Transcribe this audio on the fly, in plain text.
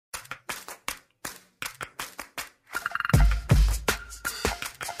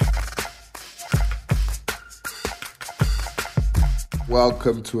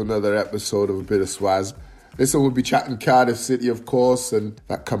Welcome to another episode of A Bit of Swaz. Listen, we'll be chatting Cardiff City, of course, and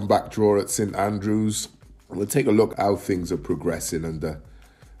that comeback draw at St Andrews. We'll take a look how things are progressing under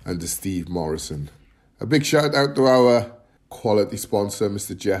Steve Morrison. A big shout out to our quality sponsor,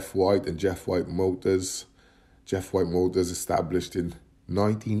 Mr. Jeff White and Jeff White Motors. Jeff White Motors established in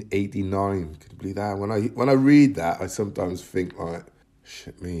 1989. Can you believe that? When I read that, I sometimes think like,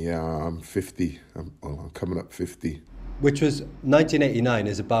 shit me, yeah, I'm 50. I'm coming up 50. Which was 1989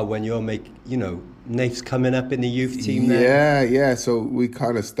 is about when you're Nate's coming up in the youth team there. Yeah. So we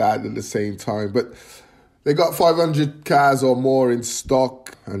kind of started at the same time. But they got 500 cars or more in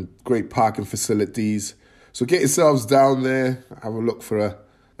stock and great parking facilities. So get yourselves down there, have a look for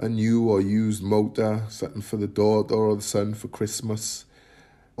a new or used motor, something for the daughter or the son for Christmas.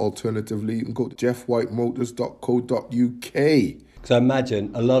 Alternatively, you can go to jeffwhitemotors.co.uk. So I imagine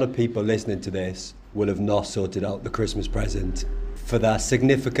a lot of people listening to this will have not sorted out the Christmas present for their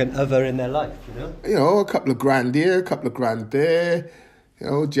significant other in their life, You know, a couple of grand here, a couple of grand there.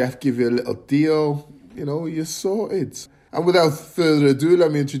 Jeff give you a little deal. You're sorted. And without further ado,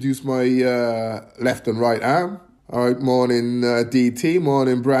 let me introduce my left and right arm. All right, morning DT,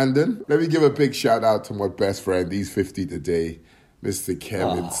 morning Brandon. Let me give a big shout out to my best friend. He's 50 today. Mr.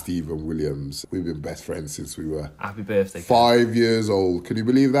 Kevin Stephen Williams. We've been best friends since we were Happy birthday, 5 years old. Can you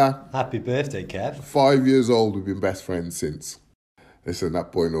believe that? Happy birthday, Kev. 5 years old, we've been best friends since. Listen,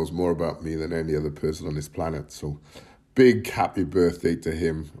 that boy knows more about me than any other person on this planet. So big happy birthday to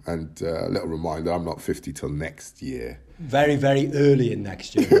him. And a little reminder, I'm not 50 till next year. Very, very early in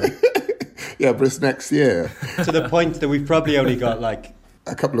next year. Right? Yeah, but it's next year. To the point that we've probably only got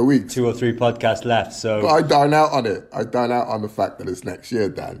a couple of weeks. 2 or 3 podcasts left. So but I dine out on it. I dine out on the fact that it's next year,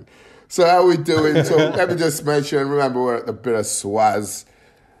 Dan. So how are we doing? So let me just mention, remember we're at the Bit of Swaz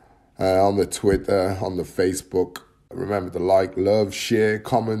on the Twitter, on the Facebook. Remember to like, love, share,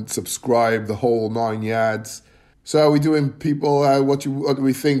 comment, subscribe, the whole 9 yards. So how are we doing, people? What do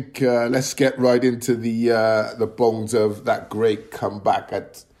we think? Let's get right into the bones of that great comeback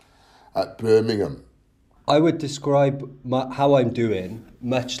at Birmingham. I would describe how I'm doing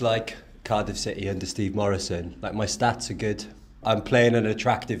much like Cardiff City under Steve Morrison. Like, my stats are good. I'm playing an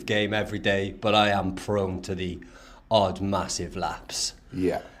attractive game every day, but I am prone to the odd massive lapse.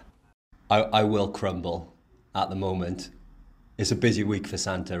 Yeah. I will crumble at the moment. It's a busy week for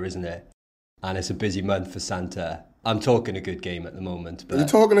Santa, isn't it? And it's a busy month for Santa. I'm talking a good game at the moment. But you're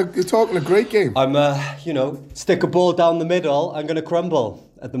talking a great game. I'm, stick a ball down the middle, I'm going to crumble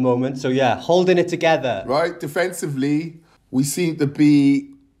at the moment. So, yeah, holding it together. Right, defensively, we seem to be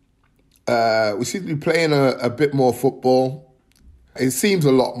playing a bit more football. It seems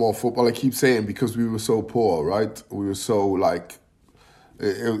a lot more football, I keep saying, because we were so poor, right? We were so,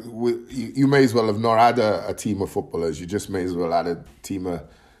 you may as well have not had a team of footballers. You just may as well had a team of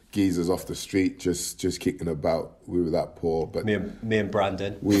geezers off the street just kicking about. We were that poor, but me and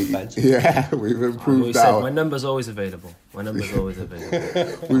Brandon. We've improved my number's always available. We've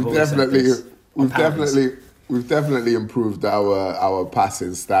definitely improved our passing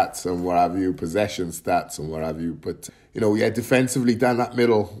stats and what have you, possession stats and what have you. But defensively down that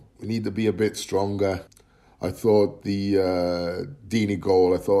middle, we need to be a bit stronger. I thought the Deeney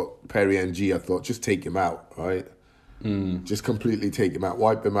goal, I thought Perry NG, I thought just take him out, right? Just completely take him out,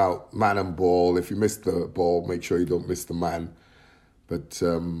 wipe him out, man and ball. If you miss the ball, make sure you don't miss the man. But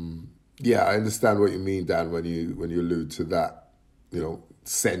I understand what you mean, Dan, when you allude to that.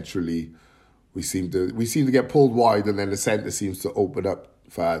 Centrally, we seem to get pulled wide, and then the centre seems to open up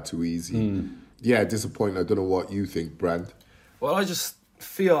far too easy. Yeah, disappointing. I don't know what you think, Brand. Well, I just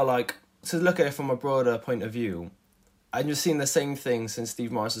feel like, to look at it from a broader point of view, I've just seen the same thing since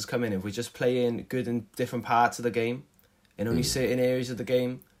Steve Morris has come in. If we just play in good in different parts of the game, in only certain areas of the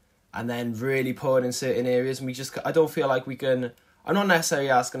game, and then really poor in certain areas, and I don't feel like we can. I'm not necessarily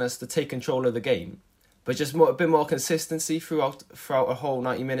asking us to take control of the game, but just a bit more consistency throughout a whole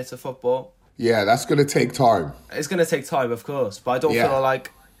 90 minutes of football. Yeah, that's going to take time. It's going to take time, of course, but I don't feel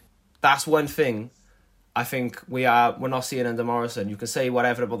like that's one thing I think we're not seeing under Morrison. You can say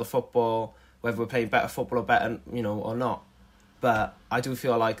whatever about the football, whether we're playing better football or better, or not. But I do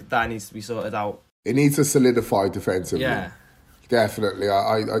feel like that needs to be sorted out. It needs to solidify defensively. Yeah. Definitely.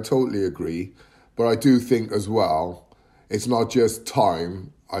 I totally agree. But I do think as well, it's not just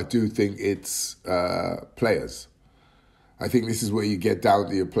time. I do think it's players. I think this is where you get down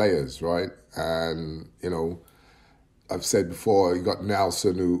to your players, right? And, I've said before, you got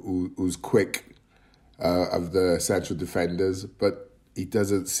Nelson who's quick of the central defenders, but he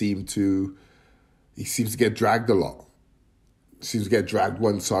seems to get dragged a lot. seems to get dragged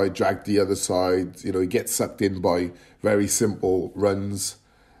one side, dragged the other side. You know, he gets sucked in by very simple runs.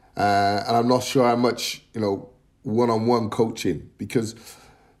 And I'm not sure how much, you know, one-on-one coaching, because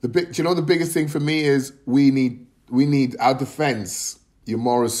the biggest thing for me is we need our defence, your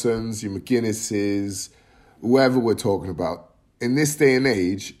Morrisons, your McGuinnesses, whoever we're talking about. In this day and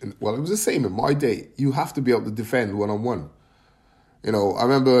age, well, it was the same in my day, you have to be able to defend one-on-one. You know, I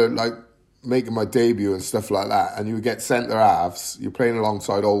remember like making my debut and stuff like that, and you would get centre halves, you're playing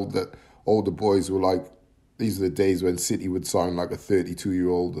alongside older boys who were like, these are the days when City would sign like a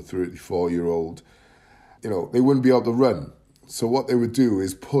 32-year-old, a 34-year-old. You know, they wouldn't be able to run. So what they would do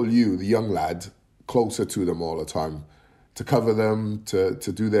is pull you, the young lad, closer to them all the time to cover them, to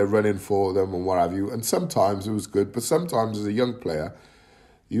do their running for them and what have you. And sometimes it was good, but sometimes as a young player,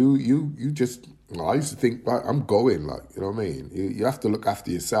 you just, I used to think, I'm going, like, you know what I mean? You have to look after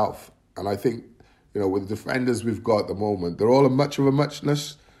yourself. And I think, you know, with the defenders we've got at the moment, they're all much of a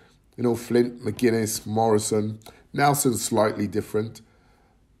muchness. You know, Flint, McGuinness, Morrison, Nelson's slightly different,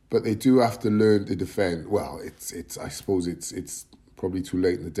 but they do have to learn to defend. Well, I suppose it's probably too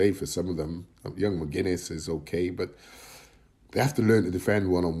late in the day for some of them. Young McGuinness is okay, but they have to learn to defend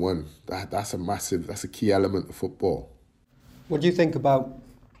one-on-one. That's a key element of football. What do you think about,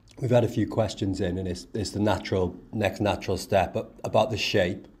 we've had a few questions in, and it's the next natural step about the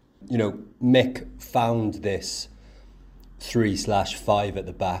shape. You know, Mick found this 3/5 at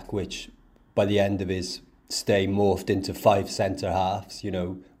the back, which by the end of his stay morphed into 5 centre halves. You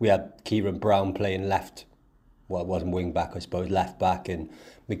know, we had Kieran Brown playing left, well, it wasn't wing back, I suppose, left back, and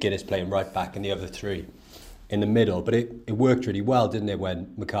McGuinness playing right back, and the other 3 in the middle. But it worked really well, didn't it,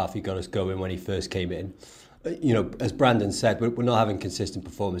 when McCarthy got us going when he first came in. You know, as Brandon said, we're not having consistent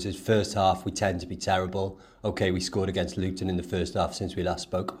performances. First half, we tend to be terrible. Okay, we scored against Luton in the first half since we last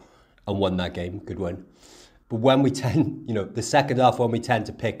spoke and won that game, good win. But when we tend, you know, the second half when we tend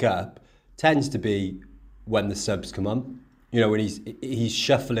to pick up, tends to be when the subs come on. You know, when he's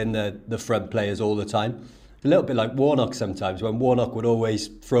shuffling the front players all the time. A little bit like Warnock sometimes, when Warnock would always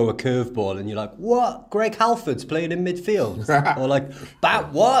throw a curveball and you're like, what? Greg Halford's playing in midfield. Or like,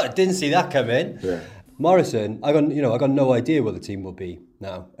 what? Didn't see that come in. Yeah. Morrison, I got no idea what the team will be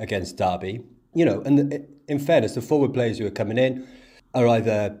now against Derby. You know, and in fairness, the forward players who are coming in are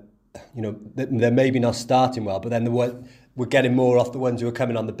either, you know, they're maybe not starting well, but then we're getting more off the ones who are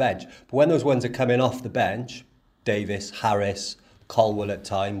coming on the bench. But when those ones are coming off the bench, Davis, Harris, Colwell at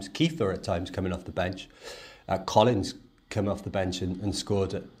times, Kiefer at times coming off the bench, Collins come off the bench and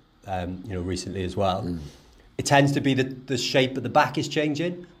scored, recently as well. Mm. It tends to be the shape at the back is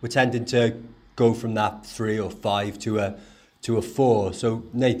changing. We're tending to go from that 3 or 5 to a 4. So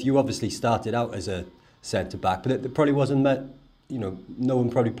Nath, you obviously started out as a centre back, but it probably wasn't meant. You know, no one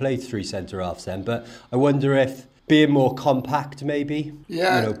probably played 3 centre halves then. But I wonder if being more compact, maybe,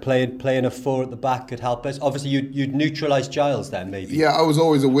 yeah, you know, playing a 4 at the back could help us. Obviously, you'd neutralise Giles then, maybe. Yeah, I was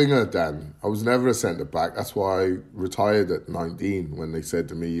always a winger, Dan. I was never a centre back. That's why I retired at 19 when they said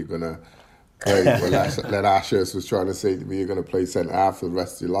to me, "You're gonna play." When Len Ashurst was trying to say to me, "You're gonna play centre half for the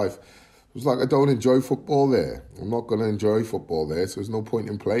rest of your life." It was like, I don't enjoy football there. I'm not gonna enjoy football there, so there's no point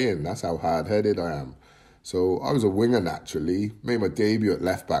in playing. That's how hard-headed I am. So I was a winger naturally, made my debut at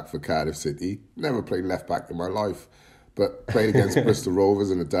left-back for Cardiff City. Never played left-back in my life, but played against Bristol Rovers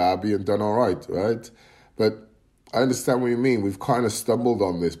in a derby and done all right, right? But I understand what you mean. We've kind of stumbled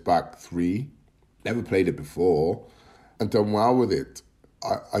on this back 3, never played it before, and done well with it.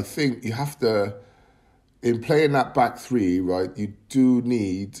 I think you have to, in playing that back 3, right, you do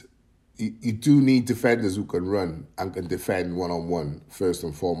need defenders who can run and can defend one-on-one, first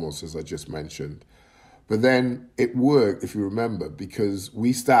and foremost, as I just mentioned. But then it worked, if you remember, because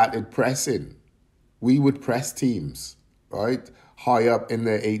we started pressing. We would press teams, right? High up in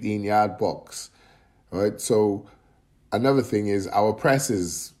their 18-yard box, right? So another thing is our press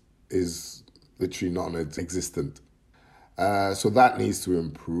is literally non-existent. So that needs to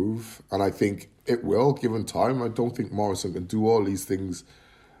improve. And I think it will, given time. I don't think Morrison can do all these things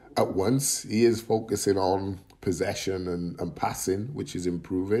at once. He is focusing on possession and passing, which is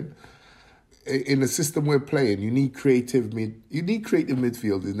improving. In the system we're playing, you need creative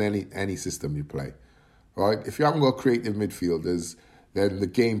midfield in any system you play, right? If you haven't got creative midfielders, then the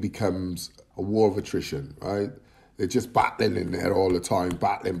game becomes a war of attrition, right? They're just battling in there all the time,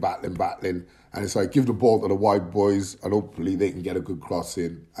 battling, and it's like give the ball to the wide boys, and hopefully they can get a good cross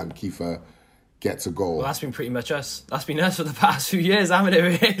in, and Kiefer gets a goal. Well, that's been pretty much us. That's been us for the past few years, haven't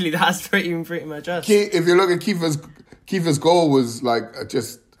it? Really, that's pretty much us. If you look at Kiefer's goal was like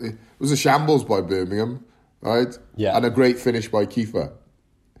it was a shambles by Birmingham, right? Yeah. And a great finish by Kiefer.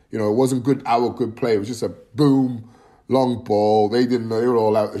 You know, it wasn't our good play. It was just a boom, long ball. They didn't know, they were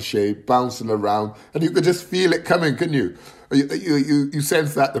all out of shape, bouncing around, and you could just feel it coming, couldn't you? You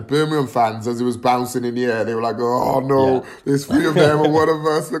sense that the Birmingham fans, as it was bouncing in the air, they were like, oh no, there's three of them and one of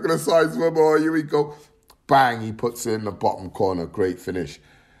us. Look at the size of them. Oh, here we go. Bang, he puts it in the bottom corner. Great finish.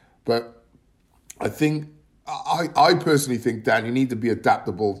 But I personally think, Dan, you need to be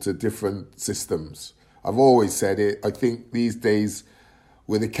adaptable to different systems. I've always said it. I think these days,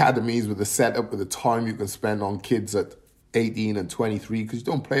 with academies, with the setup, with the time you can spend on kids at 18 and 23, because you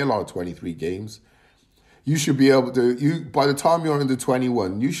don't play a lot of 23 games, you should be able to, by the time you're under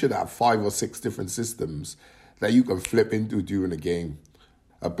 21, you should have 5 or 6 different systems that you can flip into during a game.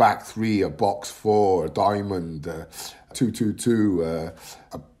 A back 3, a box 4, a diamond, 2-2-2,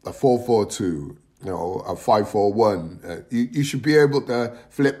 a 4-4-2, a 5-4-1. You should be able to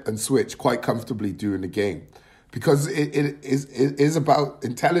flip and switch quite comfortably during the game, because it is about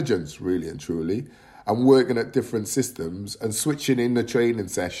intelligence, really and truly, and working at different systems and switching in the training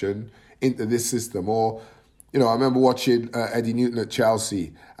session into this system. Or, I remember watching Eddie Newton at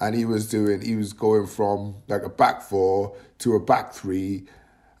Chelsea, and he was going from like a back 4 to a back 3,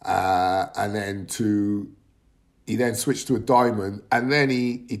 and then he then switched to a diamond, and then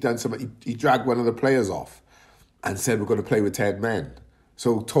he dragged one of the players off and said, we're going to play with 10 men.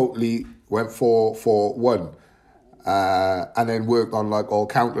 So totally went 4-4-1, and then worked on like all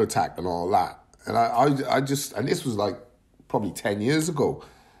counter-attack and all that. And I just, and this was like probably 10 years ago.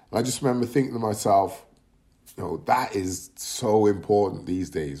 And I just remember thinking to myself, that is so important these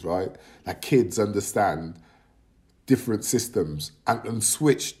days, right? That kids understand different systems and can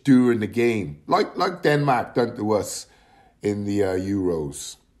switch during the game. Like Denmark done to us in the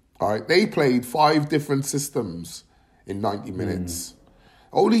Euros. All right, they played 5 different systems in 90 minutes.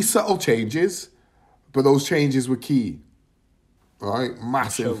 Only subtle changes, but those changes were key. All right,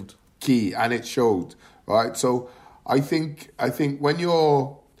 massive key, and it showed. Right, so I think when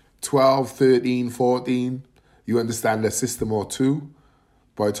you're 12, 13, 14, you understand a system or 2.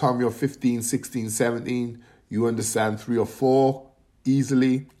 By the time you're 15, 16, 17, you understand 3 or 4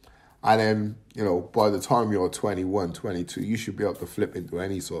 easily. And then, by the time you're 21, 22, you should be able to flip into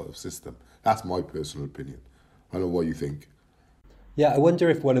any sort of system. That's my personal opinion. I don't know what you think. Yeah, I wonder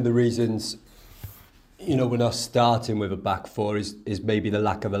if one of the reasons, we're not starting with a back 4 is maybe the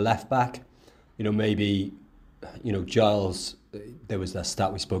lack of a left back. Maybe, Giles, there was that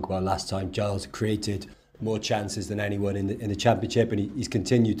stat we spoke about last time. Giles created more chances than anyone in the Championship, and he's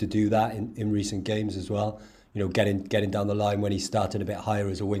continued to do that in recent games as well. Getting down the line when he's starting a bit higher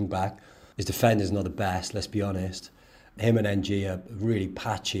as a wing back. His defender's not the best, let's be honest. Him and NG are really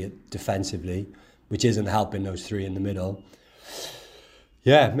patchy defensively, which isn't helping those 3 in the middle.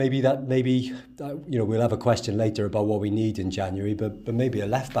 Yeah, maybe we'll have a question later about what we need in January, but maybe a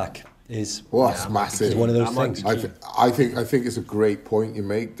left back is that's massive. Is one of those things. I think it's a great point you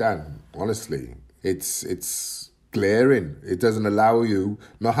make, Dan. Honestly, it's glaring. It doesn't allow you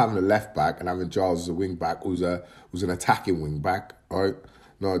not having a left back and having Giles as a wing back, who's an attacking wing back, right?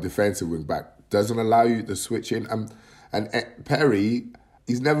 Not a defensive wing back. Doesn't allow you to switch in. And Perry,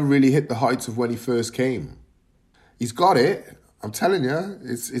 he's never really hit the heights of when he first came. He's got it. I'm telling you,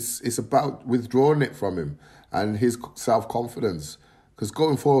 it's about withdrawing it from him and his self-confidence. Because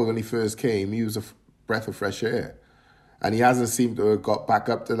going forward, when he first came, he was a breath of fresh air. And he hasn't seemed to have got back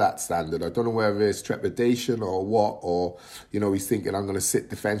up to that standard. I don't know whether it's trepidation or what, or, he's thinking, I'm going to sit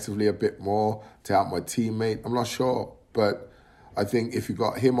defensively a bit more to help my teammate. I'm not sure. But I think if you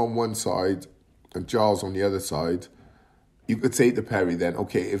got him on one side and Giles on the other side, you could say to Perry then,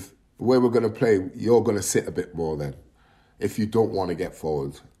 okay, if the way we're going to play, you're going to sit a bit more then, if you don't want to get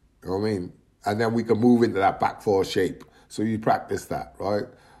forward. You know what I mean? And then we can move into that back 4 shape. So you practice that, right?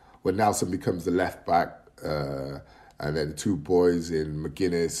 When Nelson becomes the left back, and then the 2 boys in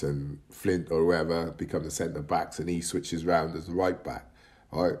McGuinness and Flint or whoever become the centre backs, and he switches round as the right back,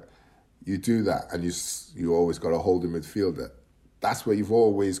 right? You do that, and you always got a holding midfielder. That's where you've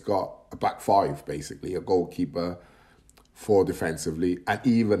always got a back 5, basically, a goalkeeper, 4 defensively, and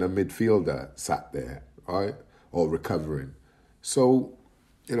even a midfielder sat there, right, or recovering. So,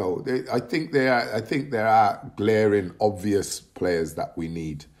 I think there are glaring, obvious players that we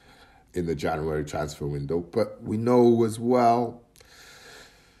need in the January transfer window. But we know as well,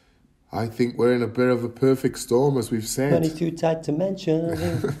 I think we're in a bit of a perfect storm, as we've said. Money too tight to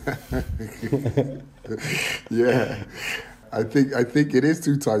mention. Yeah. I think it is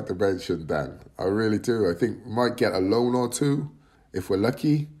too tight to mention, Dan. I really do. I think we might get a loan or 2 if we're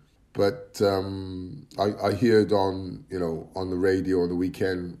lucky. But I heard on the radio on the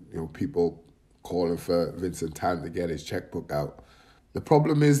weekend, people calling for Vincent Tan to get his checkbook out. The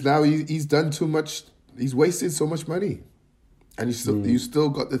problem is now he's done too much. he's wasted so much money. And you still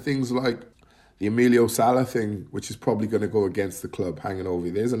got the things like the Emilio Sala thing, which is probably going to go against the club, hanging over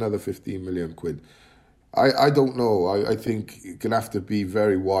you. There's another 15 million quid. I don't know. I think you're going to have to be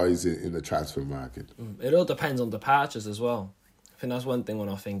very wise in the transfer market. It all depends on departures as well. I think that's one thing we're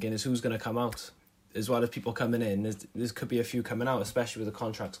not thinking, is who's going to come out. As well as people coming in, there could be a few coming out, especially with the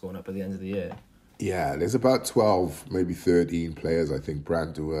contracts going up at the end of the year. Yeah, there's about 12, maybe 13 players, I think,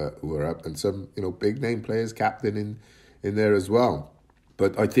 Brand, who are up. And some, big name players, captain in there as well.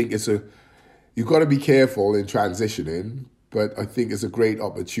 But I think you've got to be careful in transitioning, but I think it's a great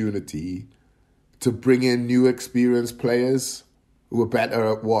opportunity to bring in new experienced players who are better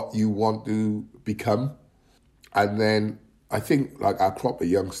at what you want to become. And then I think like our crop of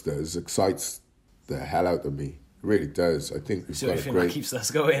youngsters excites the hell out of me. It really does. I think we've got a great... that keeps us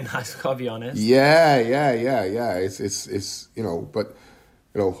going, I've got to be honest. Yeah. It's but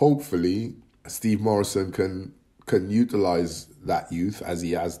hopefully Steve Morison can utilise that youth as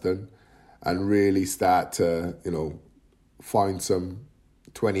he has done and really start to, find some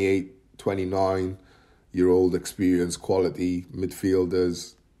 28, 29-year-old experienced quality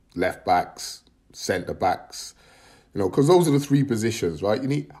midfielders, left backs, centre backs, because those are the three positions, right?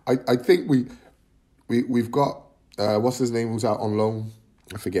 I think we've got what's his name who's out on loan?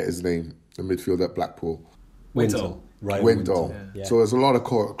 I forget his name. The midfielder at Blackpool. Windle. Right. Windle. Yeah. So there's a lot of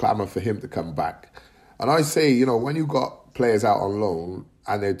clamour for him to come back. And I say, when you've got players out on loan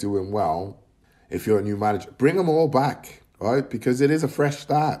and they're doing well, if you're a new manager, bring them all back, right? Because it is a fresh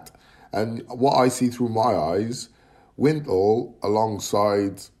start. And what I see through my eyes, Windle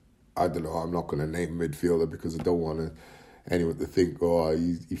alongside, I don't know, I'm not going to name midfielder because I don't want anyone to think,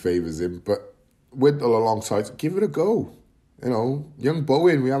 he favours him. But Windle alongside, give it a go. Young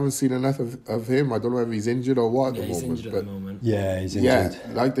Bowen, we haven't seen enough of him. I don't know if he's injured or what at the moment. He's injured at the moment. Yeah, he's injured. Yeah,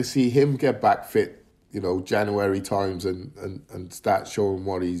 I'd like to see him get back fit, January times and start showing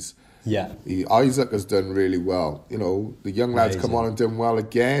what he's... Yeah. Isaac has done really well. The young lads come on and done well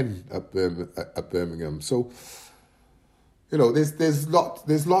again at Birmingham. So, there's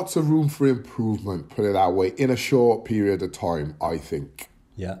lots of room for improvement, put it that way, in a short period of time, I think.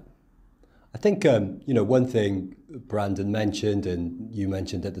 Yeah. I think, one thing Brandon mentioned and you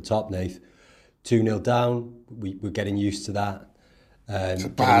mentioned at the top, Nath, 2-0 down, we're getting used to that. It's a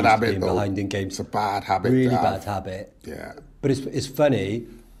bad habit, though. Behind in games. It's a bad habit. Really bad habit. Yeah. But it's funny,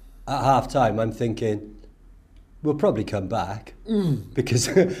 at half-time I'm thinking, we'll probably come back because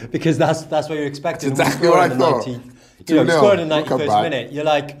that's what you're expecting. That's exactly what I thought. Scored in the 91st minute. You're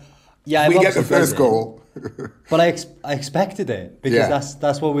like, yeah, we get the first goal. But I expected it because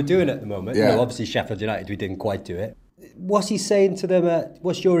that's what we're doing at the moment. Yeah. Obviously Sheffield United, we didn't quite do it. What's he saying to them?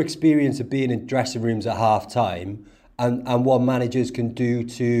 What's your experience of being in dressing rooms at half-time and what managers can do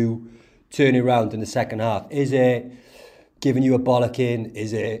to turn it around in the second half? Is it giving you a bollocking?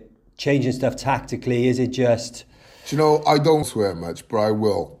 Is it changing stuff tactically? Is it just... Do you know, I don't swear much, but I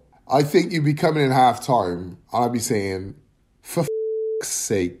will. I think you'd be coming in half-time and I'd be saying, for f***'s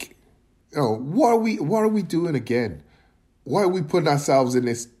sake, what are we doing again? Why are we putting ourselves in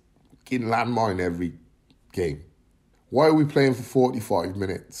this landmine every game? Why are we playing for 45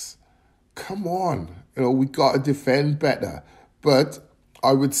 minutes? Come on. We got to defend better. But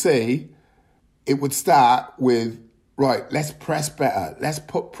I would say it would start with, right, let's press better. Let's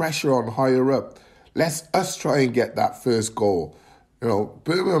put pressure on higher up. Let's us try and get that first goal.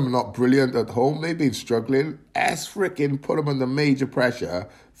 Birmingham are not brilliant at home. They've been struggling. Let's freaking put them under major pressure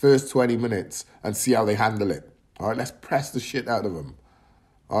first 20 minutes and see how they handle it. All right, let's press the shit out of them.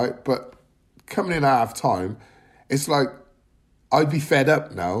 All right, but coming in at half-time, it's like I'd be fed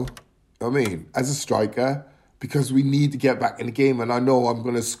up now, as a striker, because we need to get back in the game and I know I'm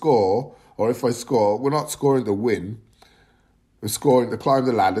going to score, or if I score, we're not scoring to win. We're scoring to climb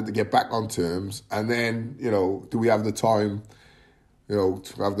the ladder, to get back on terms, and then, do we have the time, to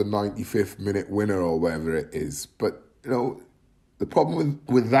have the 95th minute winner or whatever it is. But, the problem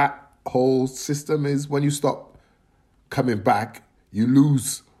with that whole system is when you stop coming back, you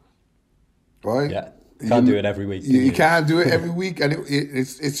lose, right? Yeah. You can't do it every week. You can't do it every week. And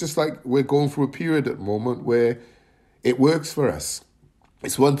it's just like we're going through a period at the moment where it works for us.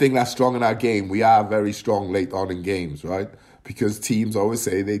 It's one thing that's strong in our game. We are very strong late on in games, right? Because teams always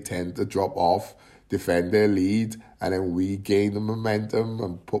say they tend to drop off, defend their lead, and then we gain the momentum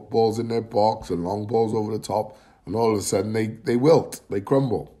and put balls in their box and long balls over the top, and all of a sudden they wilt, they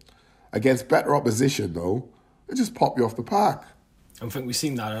crumble. Against better opposition, though, they just pop you off the park. I think we've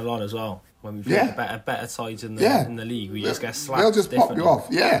seen that a lot as well. When we've got better sides in the league, we just get slapped. They'll just pop you off.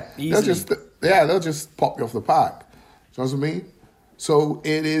 Yeah, easily. They'll just pop you off the park. Do you know what I mean? So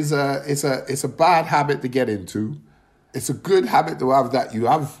it's a bad habit to get into. It's a good habit to have that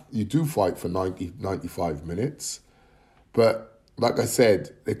you do fight for 90, 95 minutes. But like I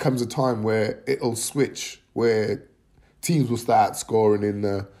said, there comes a time where it'll switch, where teams will start scoring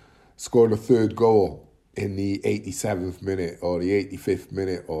a third goal in the 87th minute or the 85th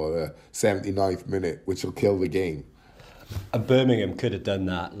minute or the 79th minute, which will kill the game. And Birmingham could have done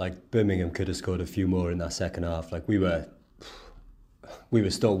that. Like, Birmingham could have scored a few more in that second half. Like, we were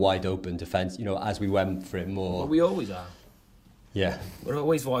still wide open defence, as we went for it more. But we always are. Yeah. We're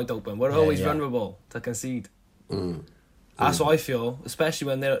always wide open. We're always vulnerable to concede. That's what I feel, especially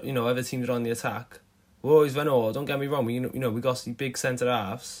when they're, other teams are on the attack. We're always vulnerable. Don't get me wrong. We got some big centre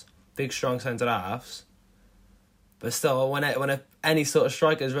halves, big strong centre halves. But still, when any sort of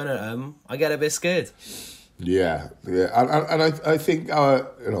strikers run at them, I get a bit scared. Yeah, and I think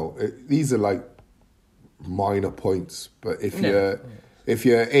these are like minor points, but if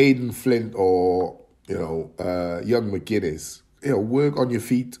you're Aidan Flint or Young McGuinness, work on your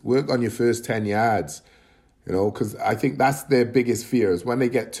feet, work on your first 10 yards, because I think that's their biggest fear is when they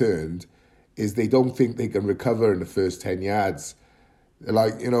get turned, is they don't think they can recover in the first 10 yards. They're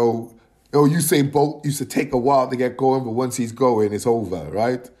like, Usain Bolt used to take a while to get going, but once he's going, it's over,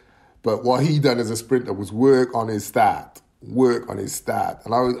 right? But what he done as a sprinter was work on his start.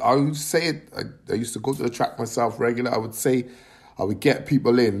 And I would say it, I used to go to the track myself regularly. I would get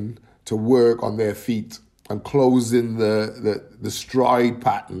people in to work on their feet and close in the stride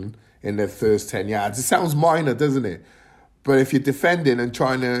pattern in their first 10 yards. It sounds minor, doesn't it? But if you're defending and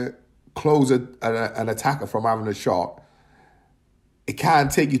trying to close an attacker from having a shot, it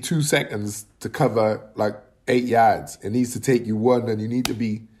can't take you 2 seconds to cover like 8 yards. It needs to take you 1, and you need to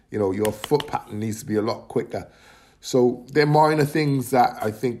be, your foot pattern needs to be a lot quicker. So they're minor things that I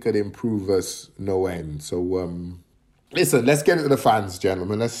think could improve us no end. So listen, let's get into the fans,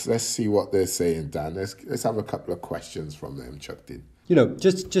 gentlemen. Let's see what they're saying, Dan. Let's have a couple of questions from them chucked in.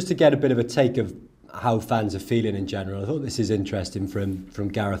 Just to get a bit of a take of how fans are feeling in general. I thought this is interesting from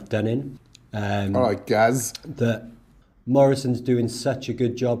Gareth Dunning. All right, Gaz. That Morrison's doing such a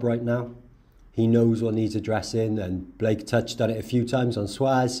good job right now. He knows what needs addressing, and Blake touched on it a few times on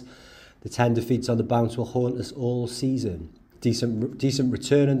Swaz. The 10 defeats on the bounce will haunt us all season. Decent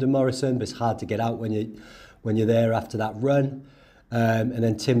return under Morrison, but it's hard to get out when you're there after that run. And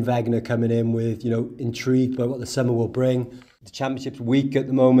then Tim Wegner coming in with, intrigued by what the summer will bring. The Championship's weak at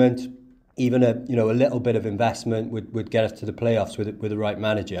the moment. Even a little bit of investment would get us to the playoffs with the right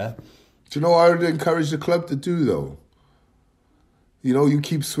manager. Do you know what I would encourage the club to do, though? You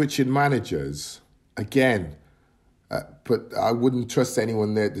keep switching managers again, but I wouldn't trust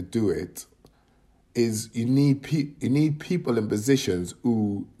anyone there to do it. Is you need people in positions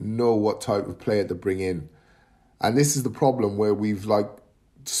who know what type of player to bring in, and this is the problem where we've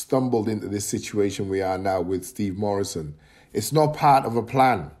stumbled into this situation we are now with Steve Morrison. It's not part of a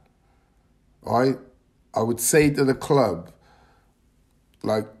plan, right? I would say to the club,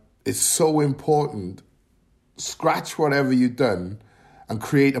 it's so important. Scratch whatever you've done and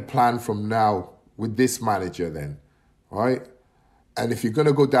create a plan from now with this manager then, right? And if you're going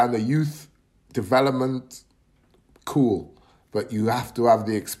to go down the youth development, cool, but you have to have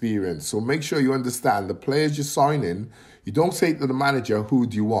the experience. So make sure you understand the players you're signing. You don't say to the manager, who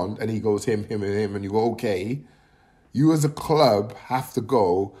do you want? And he goes, him, and him, and you go, okay. You as a club have to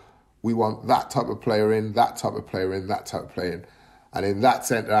go, we want that type of player in, that type of player in, that type of player in. And in that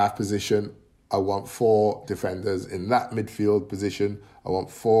centre-half position, I want 4 defenders. In that midfield position, I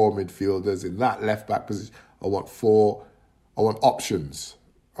want 4 midfielders. In that left-back position, I want options,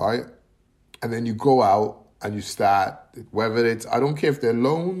 right? And then you go out and you start, whether it's, I don't care if they're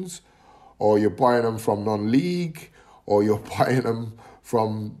loans or you're buying them from non-league or you're buying them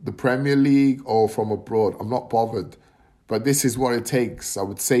from the Premier League or from abroad. I'm not bothered. But this is what it takes. I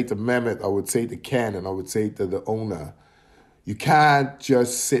would say to Mehmet, I would say to Ken, and I would say to the owner, you can't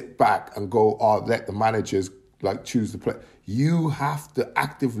just sit back and go, let the managers choose the play. You have to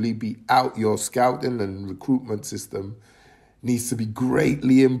actively be out. Your scouting and recruitment system needs to be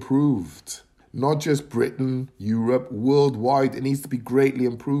greatly improved. Not just Britain, Europe, worldwide. It needs to be greatly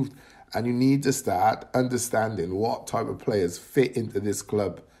improved. And you need to start understanding what type of players fit into this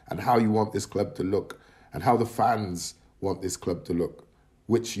club and how you want this club to look and how the fans want this club to look,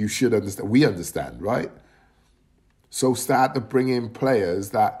 which you should understand. We understand, right? So start to bring in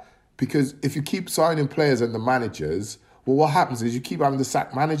players because if you keep signing players and the managers, well, what happens is you keep having to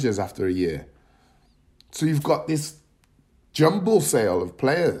sack managers after a year. So you've got this jumble sale of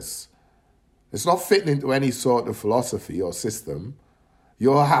players. It's not fitting into any sort of philosophy or system.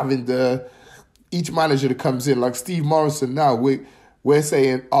 You're having each manager that comes in, like Steve Morrison now, we're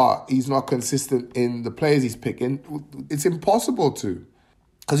saying, he's not consistent in the players he's picking. It's impossible to,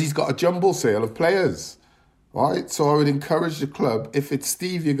 because he's got a jumble sale of players, right? So I would encourage the club, if it's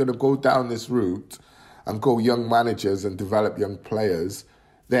Steve, you're going to go down this route and go young managers and develop young players,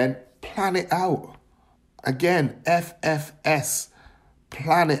 then plan it out. Again, FFS,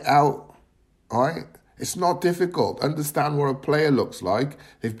 plan it out, right? It's not difficult. Understand what a player looks like.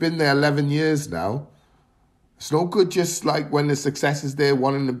 They've been there 11 years now. It's no good just like when the success is there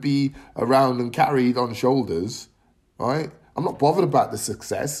wanting to be around and carried on shoulders, right? I'm not bothered about the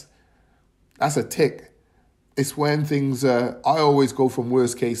success. That's a tick. It's when things I always go from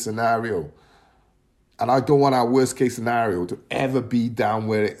worst case scenario. And I don't want our worst case scenario to ever be down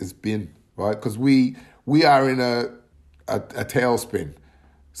where it has been, right? Because we are in a tailspin.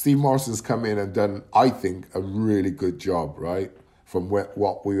 Steve Morrison's come in and done, I think, a really good job, right? From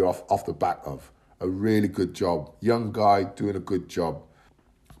what we were off the back of. A really good job. Young guy doing a good job.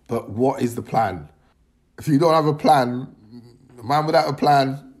 But what is the plan? If you don't have a plan, a man without a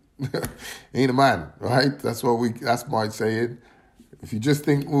plan ain't a man, right? That's my saying. If you just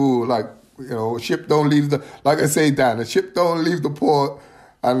think, a ship don't leave like I say, Dan, a ship don't leave the port.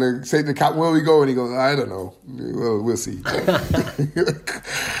 And they say to the captain, where we going? He goes, I don't know. We'll see.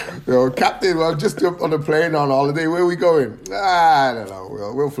 Captain, I'm just jumped on a plane on holiday. Where are we going? I don't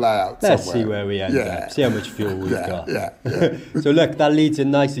know. We'll fly out Let's somewhere. See where we end up. See how much fuel we've got. Yeah. So look, that leads in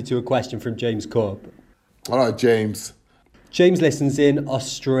nicely to a question from James Corp. All right, James. James listens in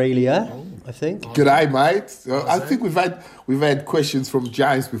Australia, I think. G'day, mate. I think we've had questions from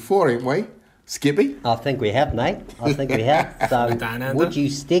James before, ain't we? Skippy? I think we have, mate. I think we have. So, would you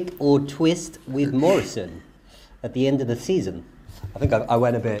stick or twist with Morrison at the end of the season? I think I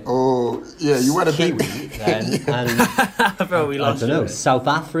went a bit... Oh, yeah, you went a Kiwi bit... then. I thought we lost. I don't know, South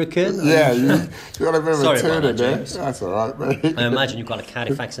African? Yeah, you got a bit of a turn in there. James. That's all right, mate. I imagine you've got a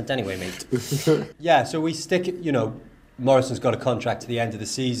Cardiff accent anyway, mate. Yeah, so we stick... Morrison's got a contract to the end of the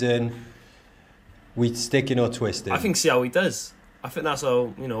season. We sticking or twisting? I think see how he does. I think that's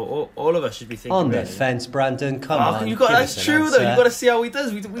how, all of us should be thinking. On the really. fence, Brandon, come on. That's true, though. You've got to see how he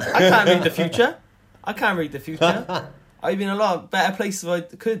does. I can't read the future. I'd be in a lot better place if I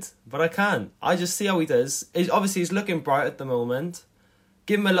could, but I can't. I just see how he does. Obviously, he's looking bright at the moment.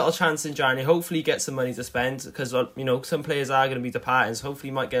 Give him a little chance in January. Hopefully, he gets some money to spend because, some players are going to be departing. So hopefully,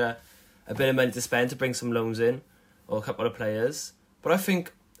 he might get a bit of money to spend to bring some loans in or a couple of players. But I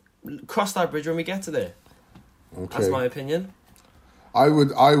think cross that bridge when we get to there. Okay. That's my opinion. I'd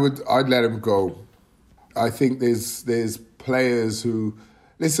let him go. I think there's players who,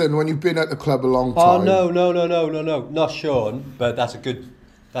 listen, when you've been at the club a long time. Oh, no, not Sean, but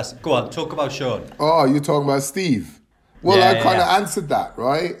go on, talk about Sean. Oh, you're talking about Steve. Well, Yeah, I kind of yeah. answered that,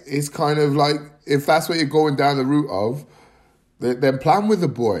 right? It's kind of like, if that's what you're going down the route of, then plan with the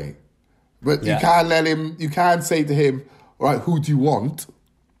boy. But Yeah. you can't say to him, all right, who do you want?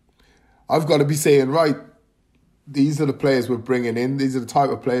 I've got to be saying, right, these are the players we're bringing in. These are the type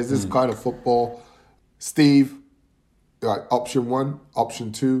of players, this kind of football. Steve, right, option 1,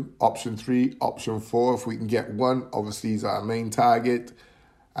 option 2, option 3, option 4. If we can get 1, obviously he's our main target.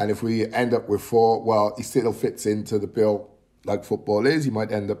 And if we end up with 4, well, he still fits into the bill like football is. He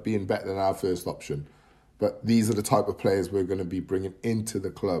might end up being better than our first option. But these are the type of players we're going to be bringing into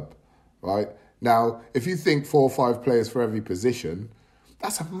the club, right? Now, if you think 4 or 5 players for every position,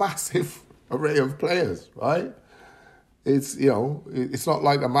 that's a massive array of players, right? It's, it's not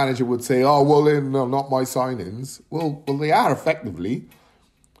like a manager would say, oh, well, no, not my signings. Well, they are effectively.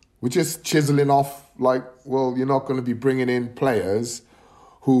 We're just chiseling off like, well, you're not going to be bringing in players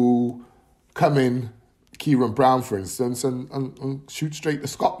who come in, Kieran Brown, for instance, and shoot straight to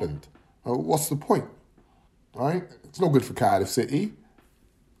Scotland. What's the point, right? It's no good for Cardiff City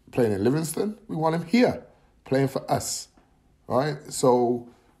playing in Livingston. We want him here, playing for us, right? So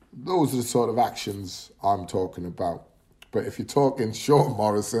those are the sort of actions I'm talking about. But if you're talking Sean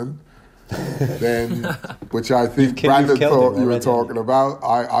Morrison, then, which I think Brandon thought you were talking about,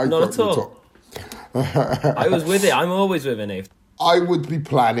 I Not thought you were at all. I was with it. I'm always with it. I would be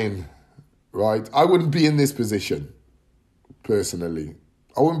planning, right? I wouldn't be in this position, personally.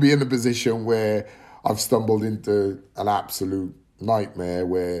 I wouldn't be in a position where I've stumbled into an absolute nightmare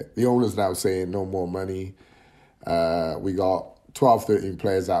where the owner's now saying no more money. We got 12, 13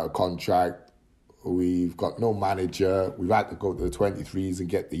 players out of contract. We've got no manager. We've had to go to the 23s and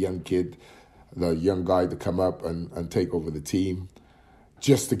get the young guy to come up and take over the team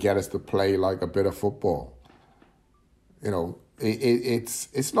just to get us to play like a bit of football.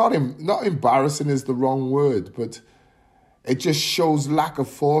 It's not embarrassing is the wrong word, but it just shows lack of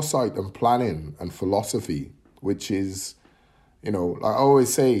foresight and planning and philosophy, which is, You know, like I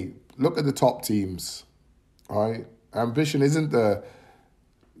always say, look at the top teams, right? Ambition isn't the,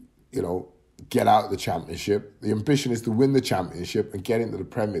 you know, get out of the Championship. The ambition is to win the Championship and get into the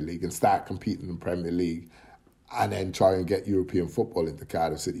Premier League and start competing in the Premier League and then try and get European football into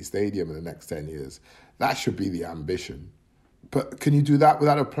Cardiff City Stadium in the next 10 years. That should be the ambition. But can you do that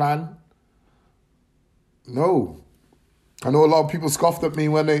without a plan? No. I know a lot of people scoffed at me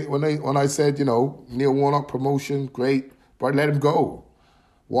when I said, you know, Neil Warnock promotion, great, but I let him go.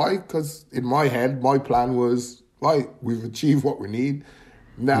 Why? Because in my head, my plan was, right, we've achieved what we need.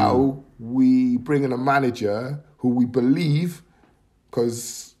 Now we bring in a manager who we believe,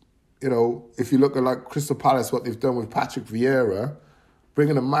 because, you know, if you look at like Crystal Palace, what they've done with Patrick Vieira,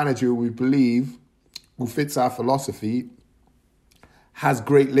 bringing a manager who we believe, who fits our philosophy, has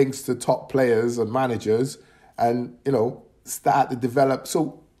great links to top players and managers, and, you know, start to develop.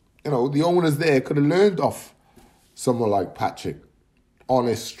 So, you know, the owners there could have learned off someone like Patrick.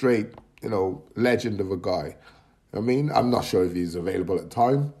 Honest, straight, you know, legend of a guy. I mean, I'm not sure if he's available at the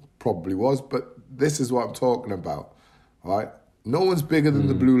time. Probably was, but this is what I'm talking about, right? No one's bigger than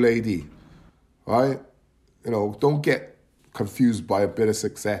the Blue Lady, right? You know, don't get confused by a bit of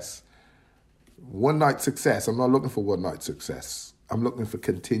success. One night success, I'm not looking for one night success. I'm looking for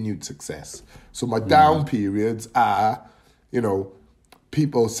continued success. So my down periods are, you know,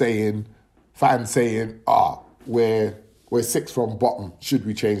 people saying, fans saying, we're sixth from bottom. Should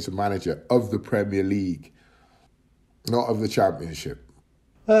we change the manager of the Premier League, not of the Championship?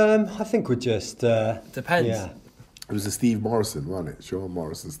 I think we're just... Depends. Yeah. It was a Steve Morrison, wasn't it? Sean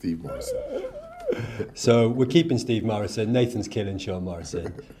Morrison, Steve Morrison. So we're keeping Steve Morrison. Nathan's killing Sean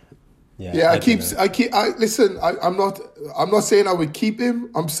Morrison. Yeah, listen, I'm not saying I would keep him.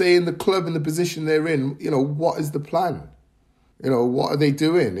 I'm saying the club and the position they're in, you know, what is the plan? You know, what are they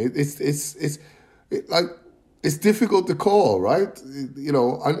doing? It's difficult to call, right? You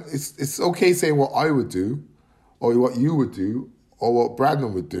know, it's okay saying what I would do or what you would do or what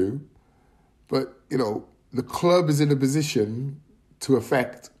Brandon would do. But, you know, the club is in a position to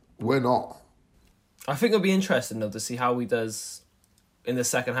affect. We're not. I think it'll be interesting, though, to see how he does in the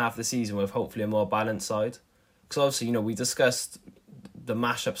second half of the season with hopefully a more balanced side. Because obviously, you know, we discussed the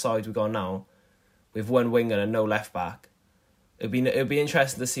mash-up side we've got now with one winger and no left-back. It'll be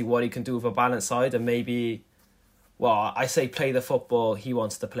interesting to see what he can do with a balanced side and maybe, well, I say play the football he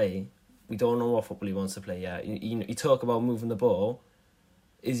wants to play. We don't know what football he wants to play yet. You talk about moving the ball.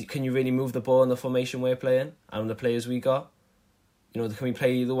 Can you really move the ball in the formation we're playing and the players we got? You know, can we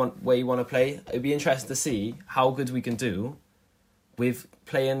play the one way you want to play? It'd be interesting to see how good we can do with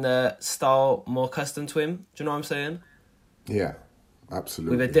playing the style more custom to him. Do you know what I'm saying? Yeah,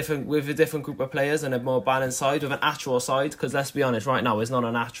 absolutely. With a different group of players and a more balanced side, with an actual side. Because let's be honest, right now it's not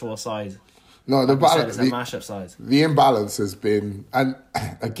an actual side. No, the balance, it's a mashup side. The imbalance has been, and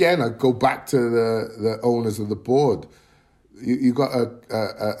again, I go back to the owners of the board. You got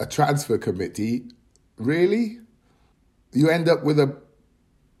a transfer committee, really? You end up with a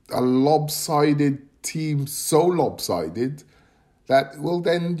lopsided team, so lopsided that, well,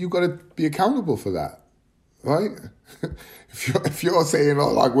 then you've got to be accountable for that, right? if you're saying,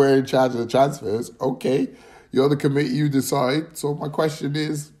 like, we're in charge of the transfers, okay, you're the committee, you decide. So my question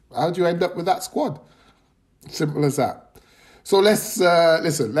is, how do you end up with that squad? Simple as that. So let's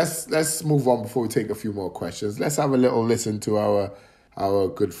let's move on before we take a few more questions. Let's have a little listen to our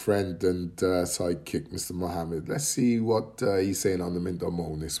good friend and sidekick, Mr. Mohammed. Let's see what he's saying on the Mint on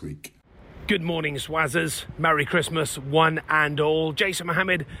Moan this week. Good morning, Swazzers. Merry Christmas, one and all. Jason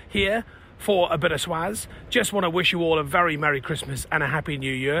Mohammed here for a bit of Swaz. Just want to wish you all a very Merry Christmas and a Happy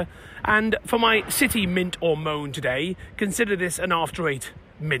New Year. And for my City Mint or Moan today, consider this an after-eight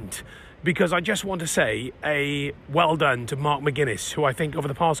mint, because I just want to say a well done to Mark McGuinness, who I think over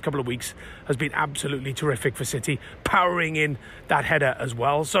the past couple of weeks has been absolutely terrific for City, powering in that header as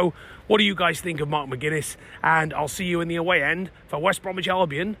well. So what do you guys think of Mark McGuinness? And I'll see you in the away end for West Bromwich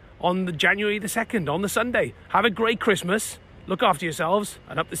Albion on the January the 2nd, on the Sunday. Have a great Christmas, look after yourselves,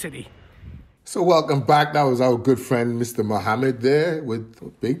 and up the City. So welcome back. That was our good friend Mr. Mohammed there with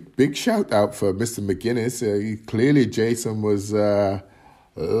a big shout out for Mr. McGuinness. Clearly Jason was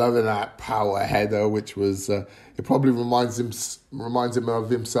loving that power header, which was it probably reminds him of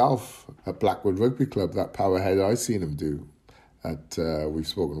himself at Blackwood Rugby Club. That power header I seen him do that we've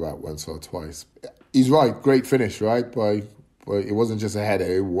spoken about once or twice. He's right, great finish, right? But it wasn't just a header;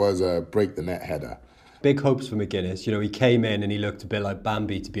 it was a break the net header. Big hopes for McGuinness. You know, he came in and he looked a bit like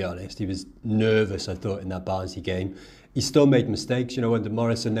Bambi, to be honest. He was nervous, I thought, in that Barnsley game. He still made mistakes. You know, under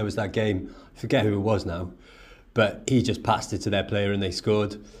Morrison, there was that game. I forget who it was now. But he just passed it to their player and they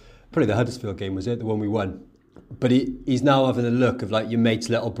scored. Probably the Huddersfield game, was it? The one we won. But he's now having a look of like your mate's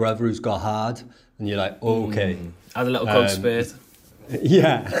little brother who's got hard, and you're like, oh, okay. Had a little coat spirit.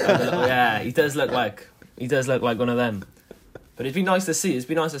 Yeah. Yeah, he does look like one of them. But it'd be nice to see.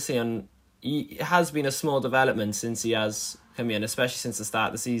 And it has been a small development since he has come in, especially since the start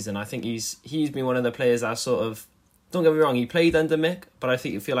of the season. I think he's been one of the players that sort of, don't get me wrong, he played under Mick, but I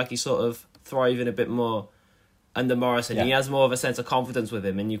think you feel like he's sort of thriving a bit more under Morrison. Yeah. He has more of a sense of confidence with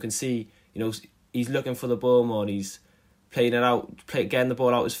him, and you can see, he's looking for the ball more, and he's playing it out, getting the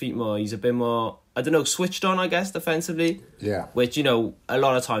ball out his feet more. He's a bit more, I don't know, switched on, I guess, defensively. Yeah. Which, a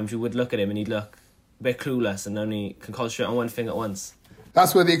lot of times you would look at him and he'd look a bit clueless and only can concentrate on one thing at once.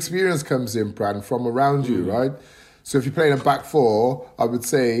 That's where the experience comes in, Brad, from around you, right? So if you're playing a back four, I would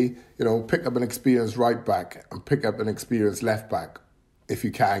say, pick up an experienced right back and pick up an experienced left back if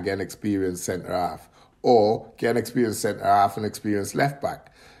you can get an experienced centre half. Or get an experienced centre half and experienced left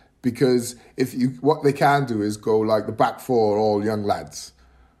back. Because what they can do is go like the back four, all young lads,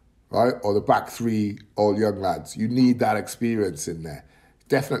 right? Or the back three, all young lads. You need that experience in there.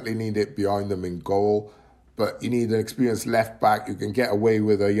 Definitely need it behind them in goal. But you need an experienced left back. You can get away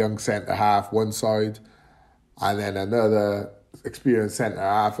with a young centre half one side, and then another experienced centre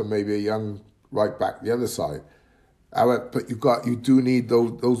half, and maybe a young right back the other side. But you do need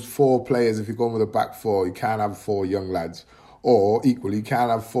those four players. If you're going with a back four, you can't have four young lads. Or equally, you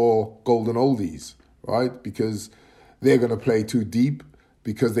can't have four golden oldies, right? Because they're going to play too deep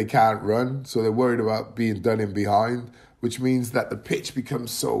because they can't run. So they're worried about being done in behind, which means that the pitch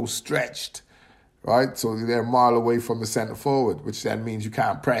becomes so stretched, right? So they're a mile away from the centre forward, which then means you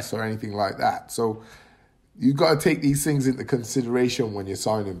can't press or anything like that. So you've got to take these things into consideration when you're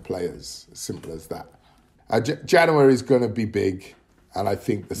signing players. As simple as that. January is going to be big, and I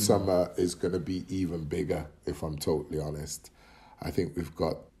think the summer is going to be even bigger, if I'm totally honest. I think we've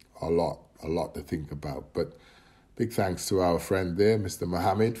got a lot to think about. But big thanks to our friend there, Mr.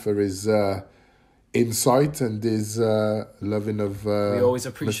 Mohammed, for his insight and his loving of we always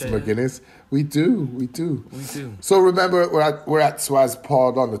appreciate Mr. McGuinness. We do. We do. So remember, we're at Swaz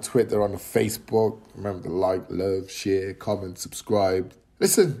Pod on the Twitter, on the Facebook. Remember to like, love, share, comment, subscribe.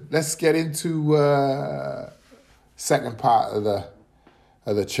 Listen, let's get into second part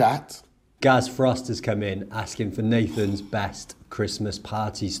of the chat. Gaz Frost has come in asking for Nathan's best Christmas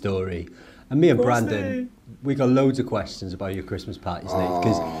party story. And me and Brandon, we got loads of questions about your Christmas parties, Nate,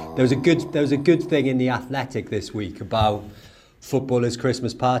 because there was a good thing in The Athletic this week about footballers'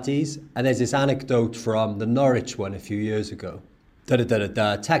 Christmas parties, and there's this anecdote from the Norwich one a few years ago.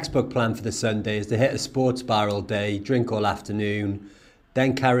 Textbook plan for the Sunday is to hit a sports bar all day, drink all afternoon,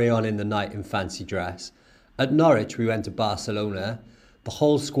 then carry on in the night in fancy dress. At Norwich, we went to Barcelona. The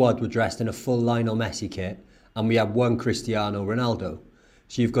whole squad were dressed in a full Lionel Messi kit, and we had one Cristiano Ronaldo.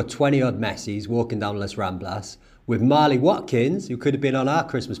 So you've got 20-odd Messis walking down Las Ramblas with Marley Watkins, who could have been on our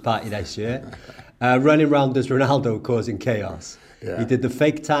Christmas party this year, running around as Ronaldo causing chaos. Yeah. He did the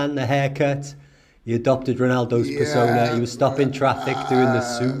fake tan, the haircut. He adopted Ronaldo's persona. He was stopping traffic doing the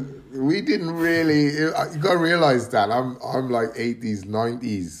suit. We didn't really... You got to realise that. I'm like 80s,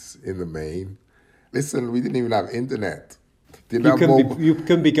 90s in the main. Listen, we didn't even have internet. You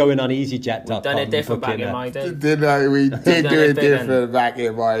couldn't be going on EasyJet.com. We've done it different back in my day. We did do it different back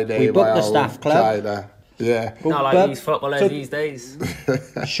in my day. We booked the staff club. China. Yeah. Not like these footballers these days.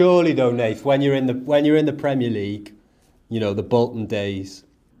 Surely though, Nath, when you're in the Premier League, the Bolton days,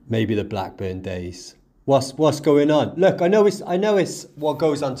 maybe the Blackburn days. What's going on? Look, I know it's what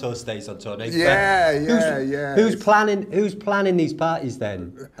goes on tour stays on tour. Nath, yeah. Who's planning these parties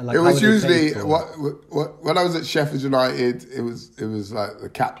then? And it was usually when I was at Sheffield United. It was like the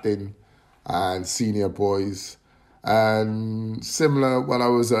captain and senior boys. And similar when I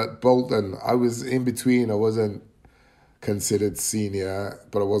was at Bolton, I was in between. I wasn't considered senior,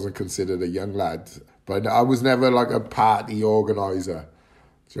 but I wasn't considered a young lad. But I was never like a party organizer.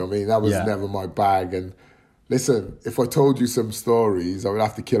 Do you know what I mean? That was never my bag. And listen, if I told you some stories, I would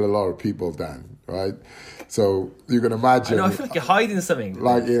have to kill a lot of people, Dan, right? So you can imagine. I feel like you're hiding something.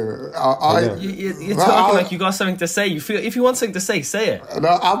 Like, you're talking like you got something to say. You feel if you want something to say it. No,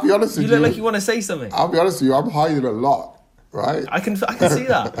 I'll be honest with you. You look like you want to say something. I'll be honest with you. I'm hiding a lot. Right, I can see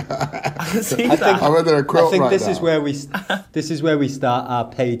that. I can see that. I'm under a quilt. I think right this now. is where we start our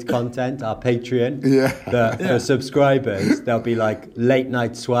paid content, our Patreon. For subscribers, there'll be like late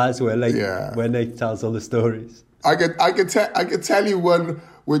night Swaz where Nate tells all the stories. I could tell you one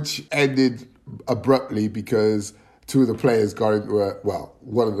which ended abruptly because two of the players got into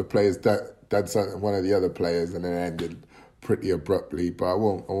one of the players did something, one of the other players, and it ended pretty abruptly. But I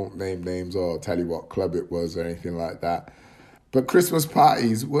won't name names or tell you what club it was or anything like that. But Christmas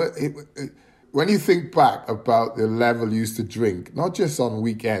parties, when you think back about the level you used to drink, not just on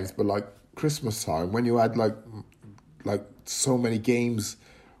weekends, but like Christmas time, when you had like so many games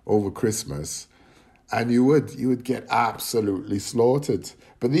over Christmas, and you would get absolutely slaughtered.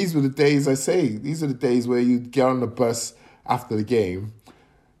 But these were the days, these are the days where you'd get on the bus after the game.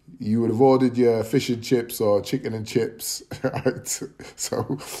 You would have ordered your fish and chips or chicken and chips, right?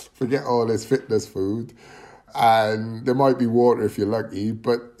 So forget all this fitness food. And there might be water if you're lucky,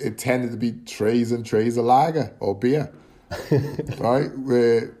 but it tended to be trays and trays of lager or beer, right?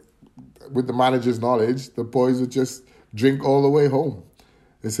 Where, with the manager's knowledge, the boys would just drink all the way home.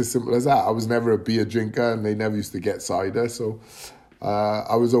 It's as simple as that. I was never a beer drinker, and they never used to get cider, so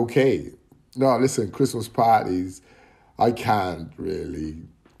I was okay. No, listen, Christmas parties, I can't really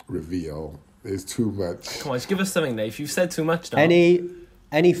reveal. There's too much. Come on, just give us something, Nate. You've said too much now.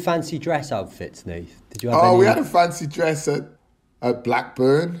 Any fancy dress outfits, Nate? Did you have any? We had a fancy dress at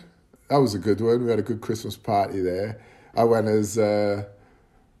Blackburn. That was a good one. We had a good Christmas party there. I went as...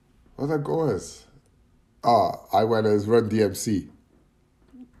 what did I go as? I went as Run DMC.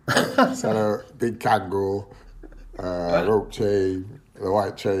 So a big kangaroo, rope chain, the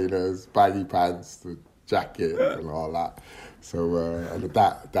white trainers, baggy pants, the jacket and all that. So, and the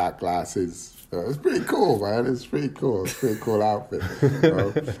dark glasses. It's pretty cool, man. It's pretty cool. It's a pretty cool outfit.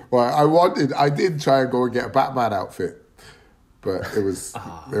 I did try and go and get a Batman outfit, but it was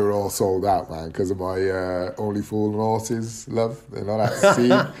they were all sold out, man, because of my Only Fool and Horses love. You know that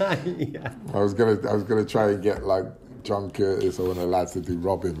scene. Yeah. I was gonna try and get like John Curtis or one of the lads to do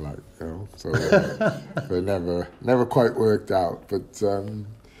Robin, like, you know. So it never quite worked out. But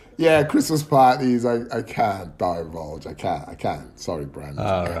yeah, Christmas parties, I can't divulge. I can't. Sorry, Brand.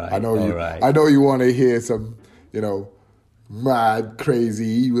 All right. I know you. Right. I know you want to hear some, mad,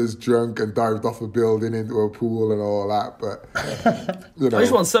 crazy. He was drunk and dived off a building into a pool and all that. But I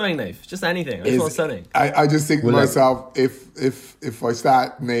just want something, Nate. Just anything. I just want something. I just think to myself, if I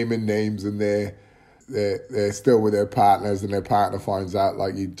start naming names and they're still with their partners and their partner finds out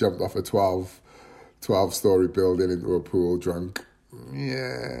like you jumped off a 12-story building into a pool drunk.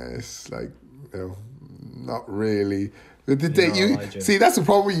 Yeah, it's like, not really. See, that's the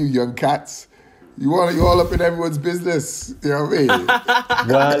problem with you young cats. You all up in everyone's business. You know what I mean?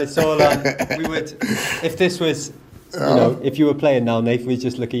 Well, it's all we would, if this was, if you were playing now, Nathan, we'd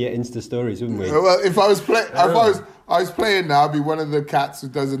just look at your Insta stories, wouldn't we? Well, if I was playing now, I'd be one of the cats who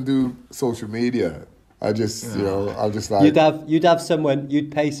doesn't do social media. I just, I'm just like...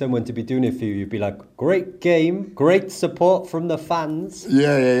 You'd pay someone to be doing it for you. You'd be like, great game, great support from the fans.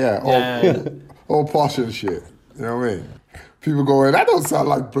 Yeah. All posh and shit. You know what I mean? People going, that don't sound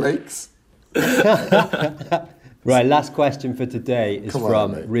like Blake's. Right, last question for today is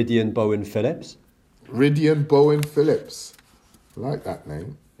from Rydian Bowen Phillips. Rydian Bowen Phillips. I like that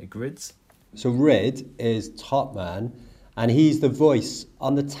name. The Grids. So Ryd is top man, and he's the voice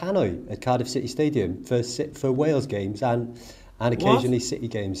on the tannoy at Cardiff City Stadium for Wales games and occasionally City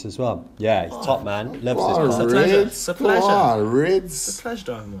games as well. Yeah, he's top man. Loves this man. It's a pleasure. Ryds. It's a pleasure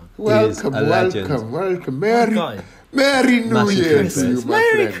to have him on. Welcome. Merry New Year to you, my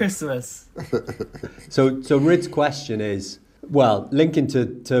Merry friend. Christmas. So Ryd's question is, well, linking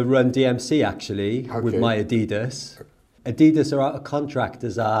to Run DMC actually, with my Adidas. Adidas are out of contract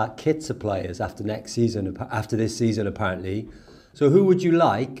as our kit suppliers after this season apparently. So who would you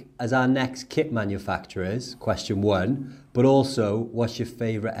like as our next kit manufacturers? Question one. But also, what's your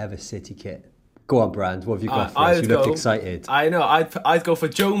favourite ever City kit? Go on, Brand. What have you got for us? You look excited. I know. I'd go for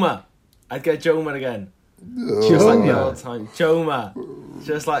Joma. I'd get Joma again. Just like the old times. Joma.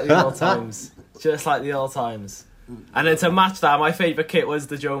 Just like the old times. Just like the old times. And then to match that, my favourite kit was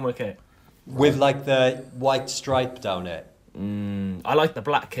the Joma kit. With like the white stripe down it. I like the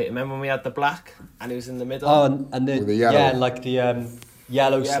black kit. Remember when we had the black and it was in the middle? Oh, and the yellow. Yeah, like the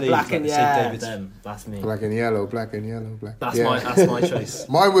yellow sleeves. Black and like St. David's. That's me. Black and yellow. That's my choice.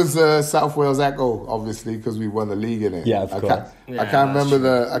 Mine was South Wales Echo, obviously, because we won the league in it. Yeah, of course. I can't remember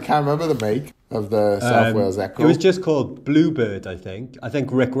the make of the South Wales Echo. It was just called Bluebird, I think. I think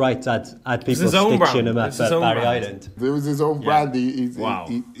Rick Wright had people stitching him at Barry Island. It was his own brand.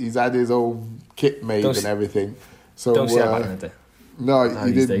 He's had his own kit made and everything. So don't see that back in the day. No,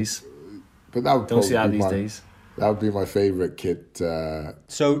 he didn't. Days. But that would don't see that these days. That would be my favourite kit.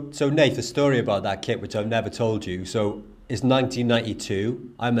 So Nate, the story about that kit, which I've never told you. So it's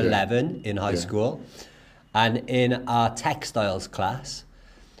 1992. I'm 11 in high school, and in our textiles class,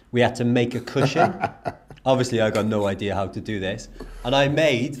 we had to make a cushion. Obviously, I got no idea how to do this, and I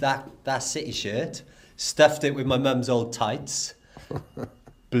made that City shirt, stuffed it with my mum's old tights,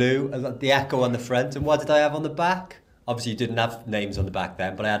 blue, the Echo on the front, and what did I have on the back? Obviously, you didn't have names on the back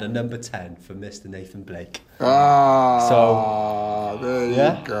then, but I had a number 10 for Mr. Nathan Blake. There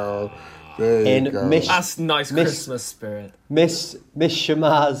you go. There you go. That's nice Christmas spirit. Miss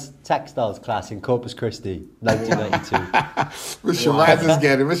Shamar's textiles class in Corpus Christi, 1992. Miss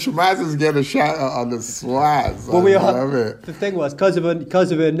Shamaz is getting a shout out on the swaz. Well, I love it. The thing was, because of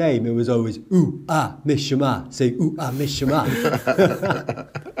her name, it was always ooh ah Miss Shamar. Say ooh ah Miss Shamar.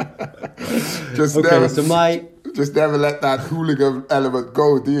 Just never let that hooligan element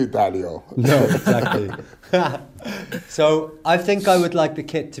go, do you, Daniel? No, exactly. So I think I would like the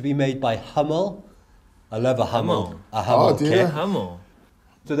kit to be made by Hummel. I love a Hummel. A Hummel kit. Hummel.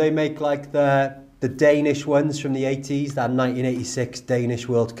 Do they make like the Danish ones from the 80s? That 1986 Danish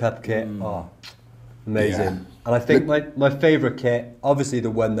World Cup kit. Oh, amazing. Yeah. And I think my favourite kit, obviously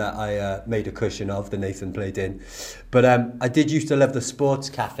the one that I made a cushion of, the Nathan played in. But I did used to love the Sports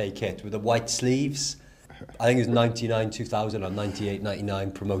Cafe kit with the white sleeves. I think it was 99, 2000 or 98,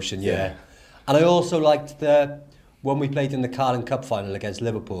 99 promotion year. Yeah. And I also liked when we played in the Carling Cup final against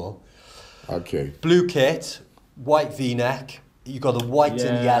Liverpool. Okay. Blue kit, white V-neck. You got the white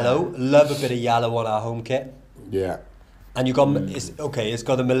and yellow. Love a bit of yellow on our home kit. Yeah. And you got it's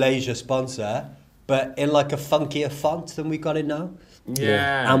got a Malaysia sponsor, but in like a funkier font than we got it now.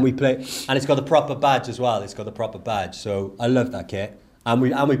 Yeah. And it's got the proper badge as well. It's got the proper badge. So I love that kit. And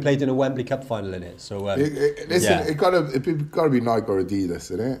we played in a Wembley Cup final in it. So it gotta be Nike or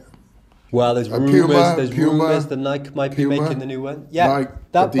Adidas, isn't it? Well, there's rumours that Nike might be making the new one. Yeah, Nike,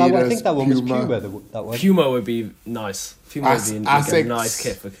 Adidas, I think that one was Puma. That one. Puma would be nice. Puma would be like a nice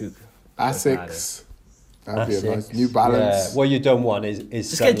kit for Coop. Asics. That'd be a nice New Balance. Yeah. What you don't want is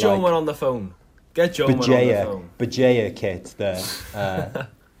just get John one on the phone. Get John one on the phone. Bajaya kit there.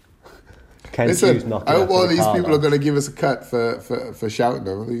 Listen, I hope all these people are going to give us a cut for shouting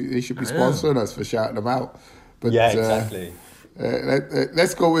them. They should be sponsoring us for shouting them out. But, yeah, exactly.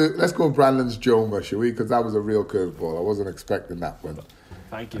 Let's go with Brandon's Joma, shall we? Because that was a real curveball. I wasn't expecting that one.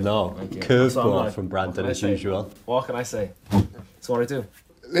 Thank you. No, curveball from Brandon as usual. What can I say? That's what I do.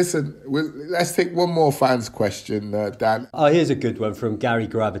 Listen, let's take one more fans question, Dan. Oh, here's a good one from Gary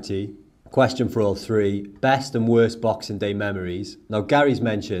Gravity. Question for all three. Best and worst Boxing Day memories. Now, Gary's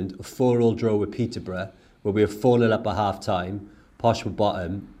mentioned a 4-4 draw with Peterborough, where we were 4-0 up at half-time, Posh were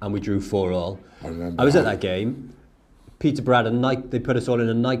bottom, and we drew 4-4. I was at that game. Peterborough had a night. They put us all in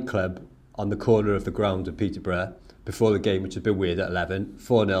a nightclub on the corner of the ground of Peterborough before the game, which is a bit weird at 11.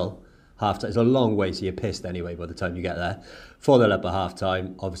 4-0, half-time. It's a long way, so you're pissed anyway by the time you get there. 4-0 up at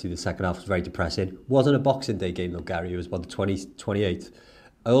half-time. Obviously, the second half was very depressing. Wasn't a Boxing Day game, though, Gary. It was about the 28th.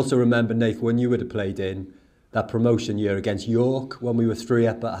 I also remember, Nathan, when you would have played in that promotion year against York, when we were 3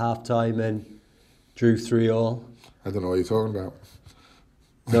 up at half-time and drew 3-3. I don't know what you're talking about.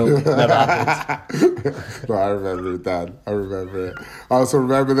 No, never happened. No, I remember it, Dan. I remember it. I also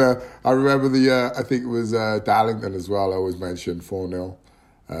remember the I think it was Darlington as well. I always mentioned 4-0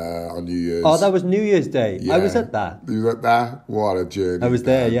 on New Year's. Oh, that was New Year's Day. Yeah. I was at that. You were at that? What a journey. I was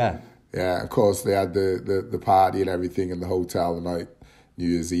there, yeah. Yeah, of course, they had the party and everything in the hotel the night New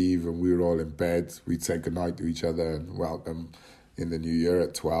Year's Eve, and we were all in bed. We'd say goodnight to each other and welcome in the new year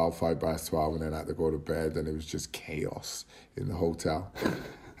at 5:12, and then had to go to bed, and it was just chaos in the hotel.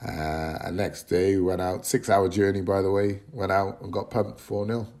 And next day we went out, 6-hour journey by the way, went out and got pumped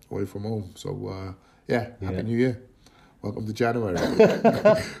 4-0 away from home. So Happy New Year. Welcome to January.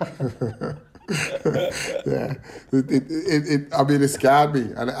 Yeah, it scared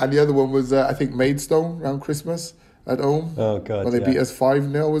me. And the other one was I think Maidstone around Christmas at home. Oh God! When they beat us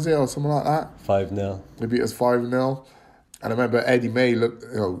 5-0, was it, or something like that? 5-0. They beat us 5-0, and I remember Eddie May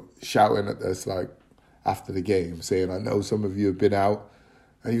shouting at us like after the game, saying, "I know some of you have been out,"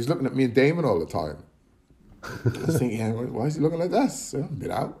 and he was looking at me and Damon all the time. I was thinking, why is he looking like this? I haven't been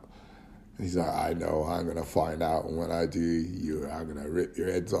out. And he's like, I know, I'm going to find out, and when I do, I'm going to rip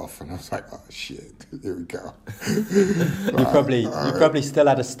your heads off. And I was like, oh shit, here we go. You probably still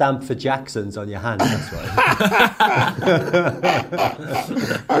had a stamp for Jackson's on your hand, that's why.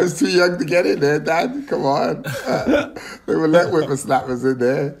 I was too young to get in there, Dad, come on. They were let whippersnappers in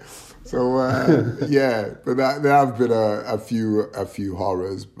there. So, but there have been a few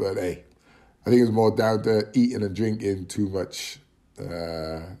horrors, but hey, I think it's more down to eating and drinking too much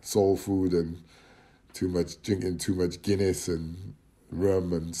soul food and drinking too much Guinness and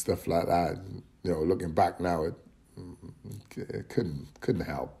rum and stuff like that. And, looking back now, it couldn't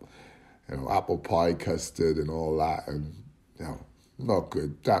help. Apple pie, custard, and all that, and not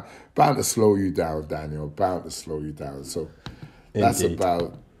good. Bound to slow you down, Daniel. Bound to slow you down. So that's it.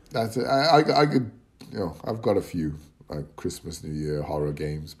 I could, I've got a few like Christmas, New Year horror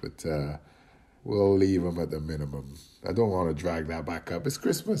games, but we'll leave them at the minimum. I don't want to drag that back up. It's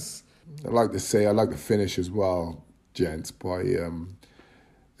Christmas. I'd like to finish as well, gents, by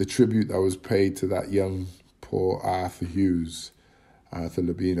the tribute that was paid to that young, poor Arthur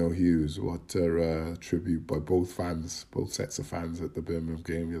Labino Hughes. What a tribute by both sets of fans at the Birmingham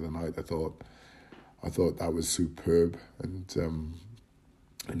game the other night. I thought that was superb, and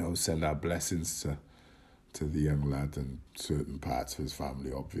send our blessings to the young lad and certain parts of his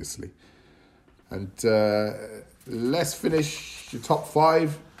family, obviously. And let's finish the top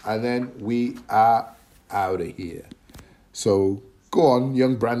 5, and then we are out of here. So go on,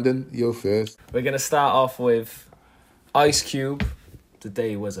 young Brandon, you're first. We're going to start off with Ice Cube. The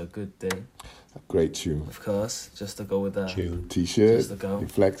Day Was a Good Day. A great tune. Of course, just to go with the T-shirt. Just to go. You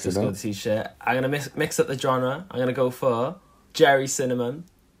flexing just go with the T-shirt. I'm going to mix up the genre. I'm going to go for Jerry Cinnamon,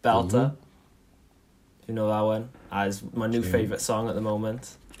 Belter. Mm-hmm. You know that one? As my new favourite song at the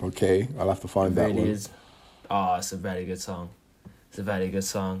moment. Okay, I'll have to find that one. It's a very good song. It's a very good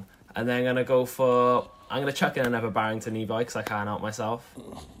song. And then I'm going to chuck in another Barrington Eby because I can't help myself.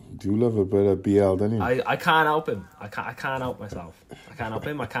 Do you love a bit of BL, don't you? I can't help him. I can't help myself. I can't help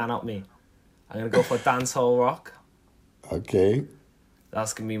him. I can't help me. I'm going to go for Dancehall Rock. Okay.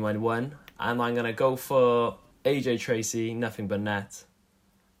 That's going to be my one. And I'm going to go for AJ Tracy, Nothing But Net.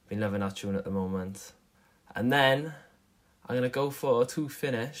 Been loving that tune at the moment. And then I'm going to go for to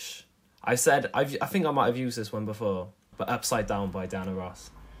finish. I think I might have used this one before, but Upside Down by Diana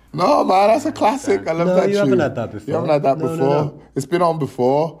Ross. No, man, that's a classic. I love that tune. You haven't had that before. You haven't had that before. No. It's been on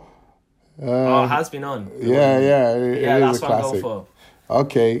before. It has been on. Yeah, that's what I'm going for.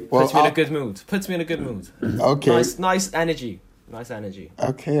 Okay. Well, Puts me in a good mood. Okay. Nice energy.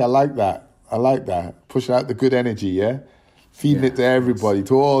 Okay, I like that. Pushing out the good energy, yeah? Feeding it to everybody,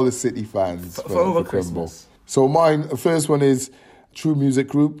 to all the City fans. For over Christmas. So mine, the first one is True Music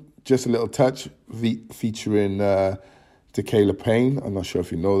Group, Just a Little Touch, featuring Tequila Payne. I'm not sure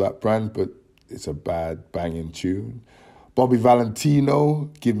if you know that brand, but it's a banging tune. Bobby Valentino,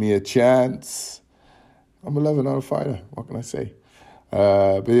 Give Me a Chance. I'm 11 out of fighter. What can I say?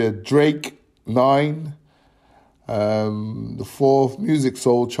 But yeah, Drake, 9. The 4th, Music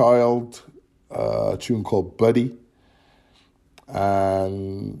Soul Child, a tune called Buddy.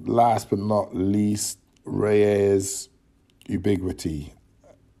 And last but not least, Reyes, Ubiquity.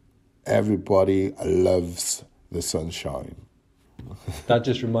 Everybody loves the sunshine. That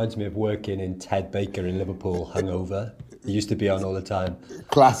just reminds me of working in Ted Baker in Liverpool, hungover. He used to be on all the time.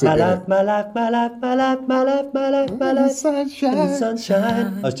 Classic. My life, my life, my life, my life, my life, my life, my life.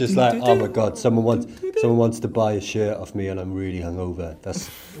 Sunshine. I was just like, oh my God, someone wants to buy a shirt off me and I'm really hungover. That's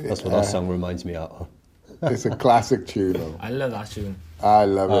what that song reminds me of. It's a classic tune, though. I love that tune. I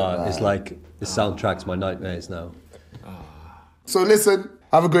love it, man. It's like the soundtrack's my nightmares now. So listen,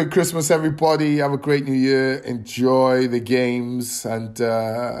 have a great Christmas, everybody. Have a great New Year. Enjoy the games and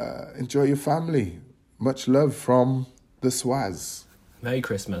enjoy your family. Much love from the Swaz. Merry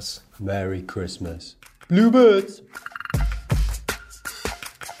Christmas. Merry Christmas. Bluebirds.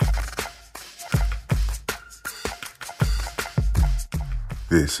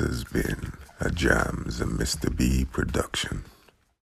 This has been a Jams and Mr. B production.